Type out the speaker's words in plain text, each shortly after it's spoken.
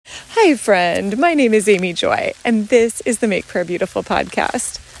Hi, friend. My name is Amy Joy, and this is the Make Prayer Beautiful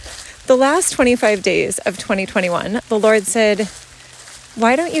podcast. The last 25 days of 2021, the Lord said,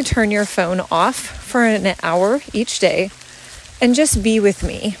 why don't you turn your phone off for an hour each day and just be with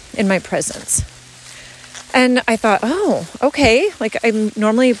me in my presence? And I thought, oh, okay. Like, I'm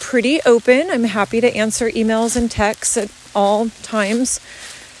normally pretty open. I'm happy to answer emails and texts at all times.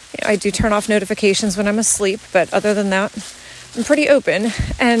 I do turn off notifications when I'm asleep, but other than that, I'm pretty open.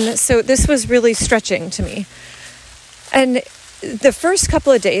 And so this was really stretching to me. And the first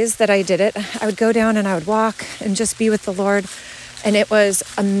couple of days that I did it, I would go down and I would walk and just be with the Lord. And it was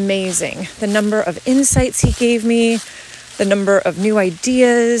amazing. The number of insights he gave me, the number of new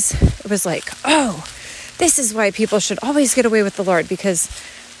ideas. It was like, oh, this is why people should always get away with the Lord, because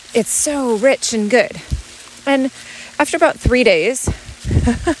it's so rich and good. And after about 3 days,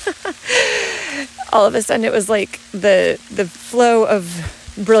 all of a sudden it was like the flow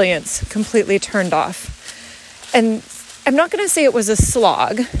of brilliance completely turned off. And I'm not going to say it was a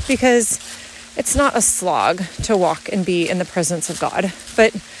slog, because it's not a slog to walk and be in the presence of God,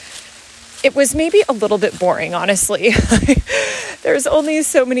 but it was maybe a little bit boring, honestly. There's only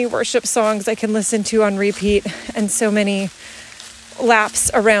so many worship songs I can listen to on repeat, and so many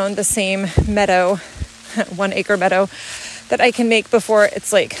laps around the same meadow, 1 acre meadow, that I can make before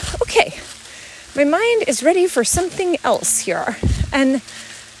it's like, okay, my mind is ready for something else here. And,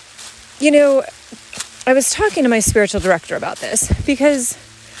 you know, I was talking to my spiritual director about this, because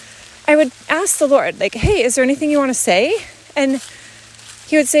I would ask the Lord, like, hey, is there anything you want to say? And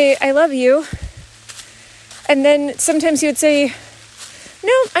he would say, I love you. And then sometimes he would say,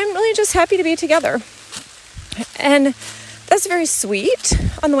 no, I'm really just happy to be together. And that's very sweet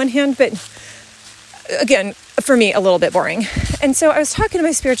on the one hand, but again, for me, a little bit boring. And so I was talking to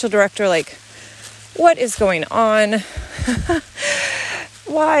my spiritual director, like, what is going on?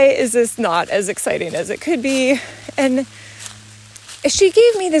 Why is this not as exciting as it could be? And she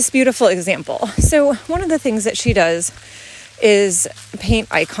gave me this beautiful example. So one of the things that she does is paint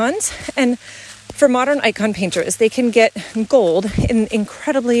icons. And for modern icon painters, they can get gold in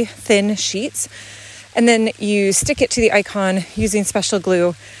incredibly thin sheets. And then you stick it to the icon using special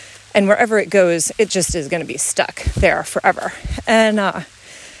glue. And wherever it goes, it just is going to be stuck there forever. And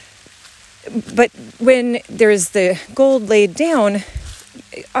but when there's the gold laid down,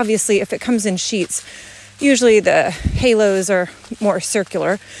 obviously if it comes in sheets, usually the halos are more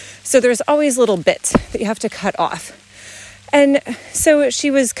circular. So there's always little bits that you have to cut off. And so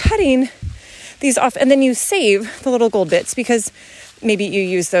she was cutting these off, and then you save the little gold bits, because maybe you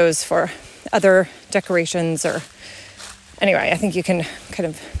use those for other decorations, or anyway, I think you can kind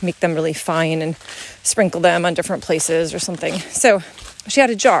of make them really fine and sprinkle them on different places or something. So she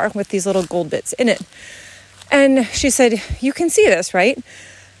had a jar with these little gold bits in it. And she said, you can see this, right?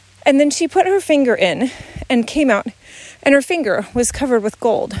 And then she put her finger in and came out, and her finger was covered with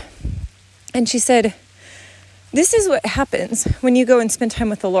gold. And she said, this is what happens when you go and spend time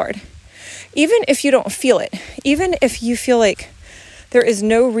with the Lord. Even if you don't feel it, even if you feel like there is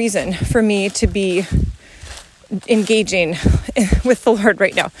no reason for me to be engaging with the Lord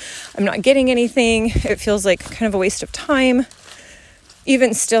right now, I'm not getting anything, it feels like kind of a waste of time.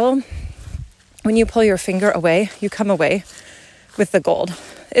 Even still, when you pull your finger away, you come away with the gold.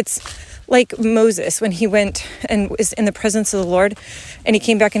 It's like Moses when he went and was in the presence of the Lord, and he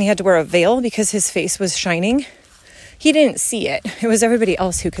came back and he had to wear a veil because his face was shining. He didn't see it. It was everybody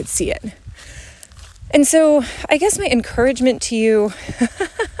else who could see it. And so I guess my encouragement to you,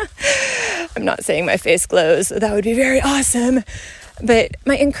 I'm not saying my face glows, that would be very awesome, but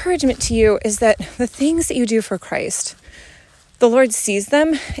my encouragement to you is that the things that you do for Christ, the Lord sees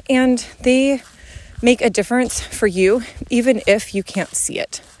them, and they make a difference for you, even if you can't see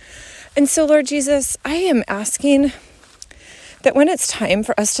it. And so, Lord Jesus, I am asking that when it's time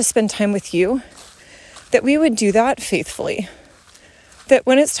for us to spend time with you, that we would do that faithfully. That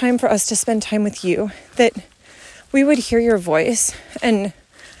when it's time for us to spend time with you, that we would hear your voice and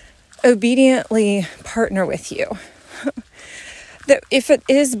obediently partner with you. That if it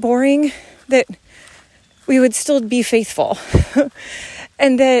is boring, that we would still be faithful.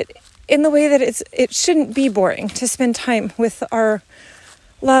 And that in the way that it shouldn't be boring to spend time with our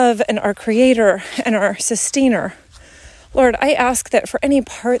love and our Creator and our Sustainer. Lord, I ask that for any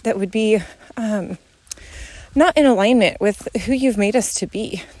part that would be not in alignment with who you've made us to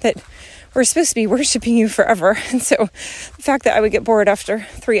be, that we're supposed to be worshiping you forever. And so the fact that I would get bored after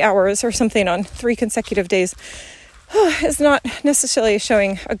 3 hours or something on 3 consecutive days is not necessarily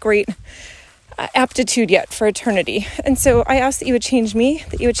showing a great aptitude yet for eternity. And so I ask that you would change me,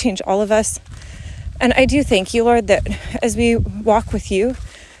 that you would change all of us. And I do thank you, Lord, that as we walk with you,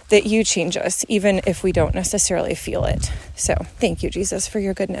 that you change us, even if we don't necessarily feel it. So thank you, Jesus, for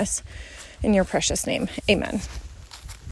your goodness. In your precious name, amen.